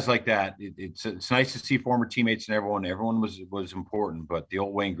 those guys like that. It's nice to see former teammates and everyone. Everyone was important, but the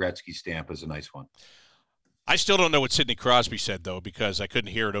old Wayne Gretzky stamp is a nice one. I still don't know what Sidney Crosby said, though, because I couldn't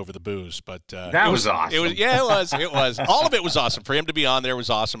hear it over the booze. But that was awesome. It was. All of it was awesome. For him to be on there was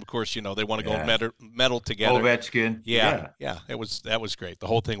awesome. Of course, they won a gold medal together. Ovechkin. Yeah. That was great. The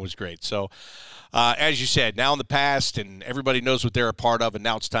whole thing was great. So, as you said, now in the past, and everybody knows what they're a part of, and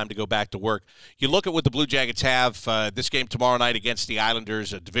now it's time to go back to work. You look at what the Blue Jackets have this game tomorrow night against the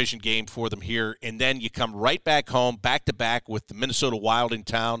Islanders, a division game for them here, and then you come right back home, back-to-back with the Minnesota Wild in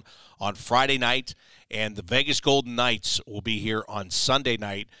town on Friday night, and the Vegas Golden Knights will be here on Sunday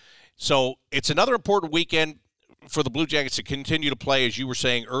night. So it's another important weekend for the Blue Jackets to continue to play, as you were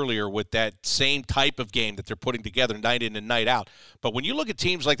saying earlier, with that same type of game that they're putting together night in and night out. But when you look at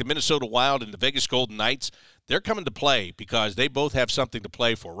teams like the Minnesota Wild and the Vegas Golden Knights, they're coming to play because they both have something to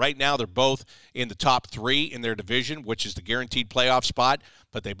play for. Right now, they're both in the top three in their division, which is the guaranteed playoff spot,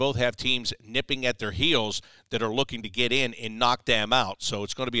 but they both have teams nipping at their heels that are looking to get in and knock them out. So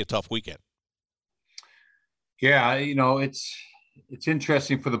it's going to be a tough weekend. Yeah, it's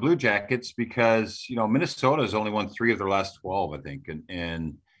interesting for the Blue Jackets because, Minnesota has only won 3 of their last 12, I think.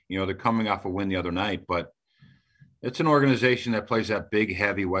 And they're coming off a win the other night, but it's an organization that plays that big,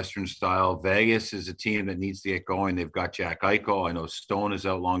 heavy Western style. Vegas is a team that needs to get going. They've got Jack Eichel. I know Stone is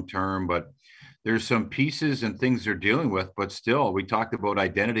out long-term, but there's some pieces and things they're dealing with, but still, we talked about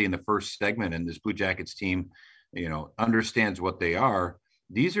identity in the first segment, and this Blue Jackets team, understands what they are.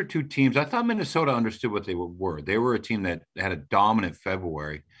 These are 2 teams. I thought Minnesota understood what they were. They were a team that had a dominant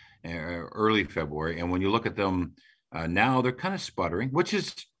February, early February. And when you look at them now, they're kind of sputtering, which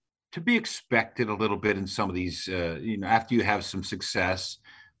is to be expected a little bit in some of these, after you have some success,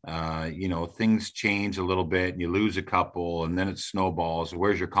 things change a little bit and you lose a couple and then it snowballs.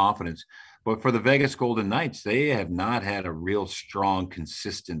 Where's your confidence? But for the Vegas Golden Knights, they have not had a real strong,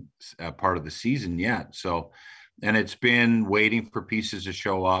 consistent part of the season yet. So, and it's been waiting for pieces to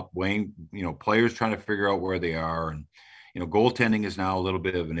show up, players trying to figure out where they are. And, goaltending is now a little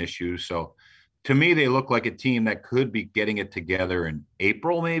bit of an issue. So to me, they look like a team that could be getting it together in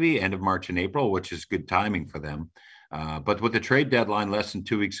April, maybe end of March and April, which is good timing for them. But with the trade deadline less than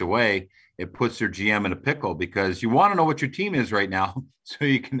 2 weeks away, it puts their GM in a pickle because you want to know what your team is right now so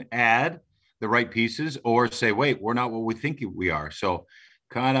you can add the right pieces or say, wait, we're not what we think we are. So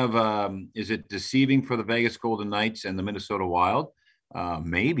kind of, is it deceiving for the Vegas Golden Knights and the Minnesota Wild?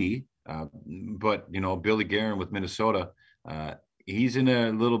 Maybe. But, Billy Guerin with Minnesota, he's in a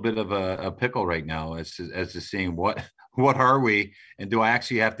little bit of a pickle right now as to seeing what are we, and do I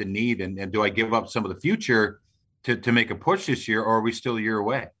actually have to need, and do I give up some of the future to make a push this year, or are we still a year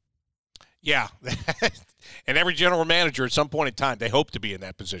away? Yeah. And every general manager at some point in time, they hope to be in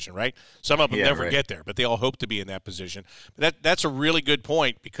that position, right? Some of them never get there, but they all hope to be in that position. But that's a really good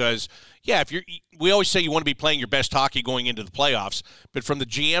point because, we always say you want to be playing your best hockey going into the playoffs, but from the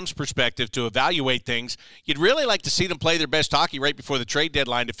GM's perspective to evaluate things, you'd really like to see them play their best hockey right before the trade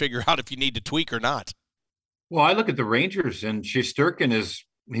deadline to figure out if you need to tweak or not. Well, I look at the Rangers, and Shesterkin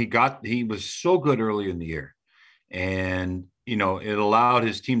he was so good early in the year. And, it allowed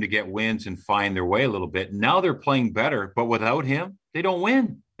his team to get wins and find their way a little bit. Now they're playing better, but without him, they don't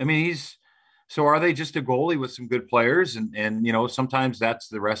win. I mean, so are they just a goalie with some good players? And sometimes that's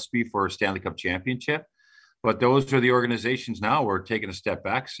the recipe for a Stanley Cup championship. But those are the organizations now who are taking a step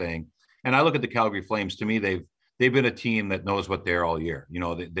back saying, and I look at the Calgary Flames, to me, they've been a team that knows what they're all year.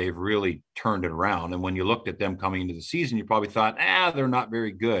 They've really turned it around. And when you looked at them coming into the season, you probably thought, they're not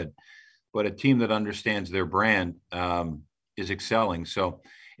very good. But a team that understands their brand is excelling. So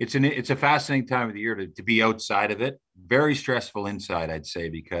it's a fascinating time of the year to be outside of it. Very stressful inside, I'd say,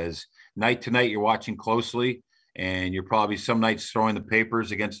 because night to night you're watching closely, and you're probably some nights throwing the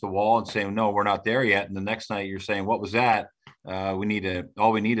papers against the wall and saying, no, we're not there yet. And the next night you're saying, what was that? All we need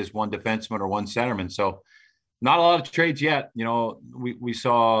is one defenseman or one centerman. So not a lot of trades yet. We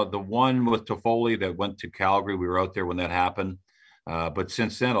saw the one with Toffoli that went to Calgary. We were out there when that happened. But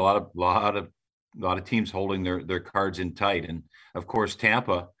since then, a lot of teams holding their cards in tight. And of course,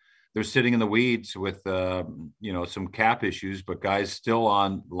 Tampa, they're sitting in the weeds with, some cap issues, but guys still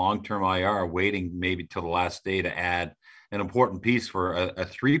on long-term IR waiting maybe till the last day to add an important piece for a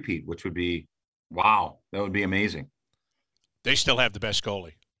three-peat, which would be, wow, that would be amazing. They still have the best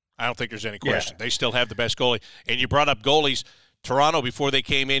goalie. I don't think there's any question. Yeah. They still have the best goalie. And you brought up goalies. Toronto, before they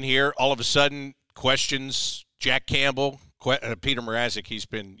came in here, all of a sudden questions Jack Campbell, Peter Mrazek. He's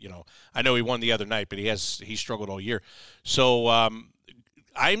been, I know he won the other night, but he struggled all year. So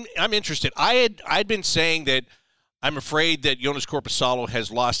I'm interested. I'd been saying that I'm afraid that Joonas Korpisalo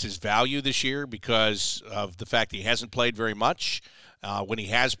has lost his value this year because of the fact that he hasn't played very much. When he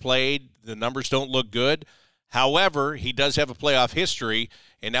has played, the numbers don't look good. However, he does have a playoff history,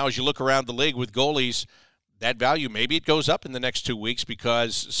 and now as you look around the league with goalies, that value, maybe it goes up in the next 2 weeks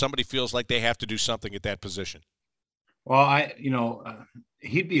because somebody feels like they have to do something at that position. Well,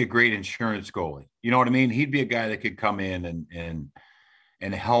 he'd be a great insurance goalie. You know what I mean? He'd be a guy that could come in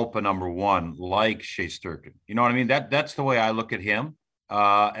and help a number one like Shea Sturkin. You know what I mean? That's the way I look at him.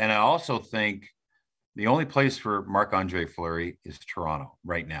 And I also think the only place for Marc-Andre Fleury is Toronto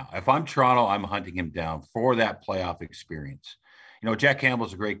right now. If I'm Toronto, I'm hunting him down for that playoff experience. Jack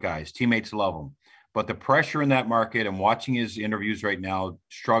Campbell's a great guy. His teammates love him. But the pressure in that market and watching his interviews right now,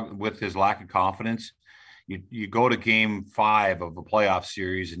 struggle with his lack of confidence, you go to game 5 of a playoff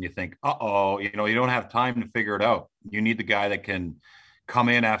series and you think, you don't have time to figure it out. You need the guy that can come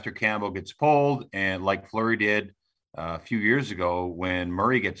in after Campbell gets pulled, and like Fleury did a few years ago when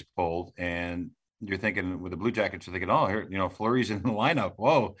Murray gets pulled, and you're thinking with the Blue Jackets, you're thinking, here, Fleury's in the lineup.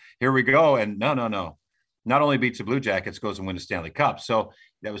 Whoa, here we go. And no. Not only beats the Blue Jackets, goes and wins the Stanley Cup. So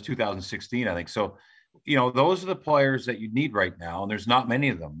that was 2016, I think. So, those are the players that you need right now, and there's not many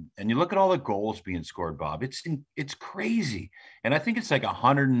of them. And you look at all the goals being scored, Bob. It's crazy. And I think it's like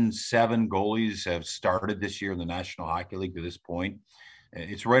 107 goalies have started this year in the National Hockey League to this point.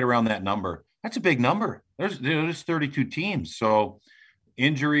 It's right around that number. That's a big number. There's 32 teams. So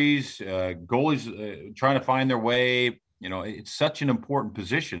injuries, goalies trying to find their way, it's such an important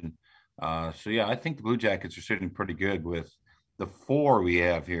position. I think the Blue Jackets are sitting pretty good with the 4 we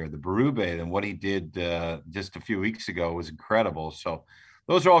have here. The Berube, and what he did just a few weeks ago was incredible. So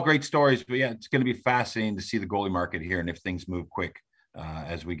those are all great stories. But yeah, it's going to be fascinating to see the goalie market here and if things move quick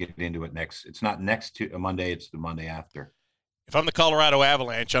as we get into it next. It's not next to a Monday; it's the Monday after. If I'm the Colorado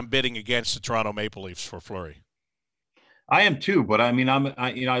Avalanche, I'm bidding against the Toronto Maple Leafs for Fleury. I am too, but I mean,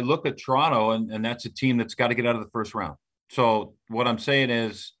 I look at Toronto, and that's a team that's got to get out of the first round. So what I'm saying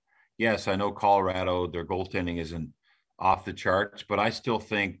is, yes, I know Colorado, their goaltending isn't off the charts, but I still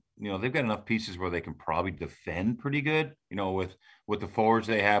think, they've got enough pieces where they can probably defend pretty good, with the forwards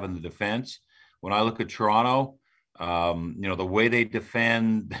they have in the defense. When I look at Toronto, the way they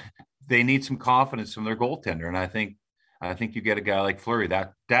defend, they need some confidence from their goaltender. And I think you get a guy like Fleury.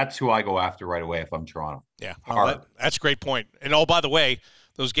 That's who I go after right away if I'm Toronto. Yeah, that's a great point. And by the way,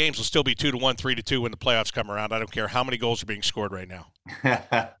 those games will still be 2-1, 3-2 when the playoffs come around. I don't care how many goals are being scored right now.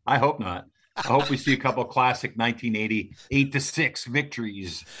 I hope not. I hope we see a couple of classic 1980 8-6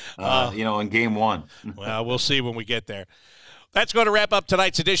 victories, in game 1. Well, we'll see when we get there. That's going to wrap up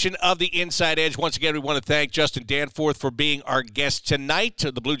tonight's edition of the Inside Edge. Once again, we want to thank Justin Danforth for being our guest tonight.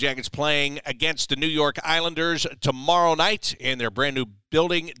 The Blue Jackets playing against the New York Islanders tomorrow night in their brand new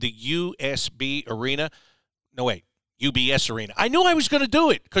building, the USB Arena. No, wait. UBS Arena. I knew I was going to do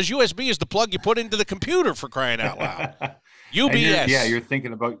it because USB is the plug you put into the computer, for crying out loud. UBS. You're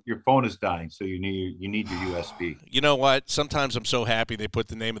thinking about your phone is dying, so you need your USB. You know what? Sometimes I'm so happy they put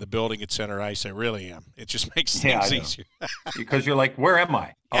the name of the building at center ice. I really am. It just makes things easier. Because you're like, where am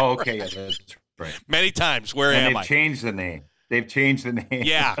I? Oh, okay, yeah, that's right. Many times, where am I? And they changed the name. They've changed the name.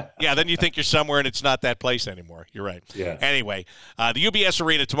 Yeah. Then you think you're somewhere and it's not that place anymore. You're right. Yeah. Anyway, the UBS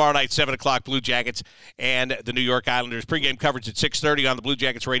Arena tomorrow night, 7 o'clock, Blue Jackets and the New York Islanders. Pregame coverage at 6:30 on the Blue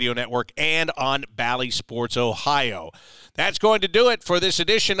Jackets Radio Network and on Bally Sports Ohio. That's going to do it for this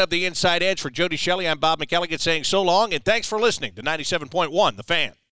edition of the Inside Edge. For Jody Shelley, I'm Bob McElligott saying so long, and thanks for listening to 97.1 The Fan.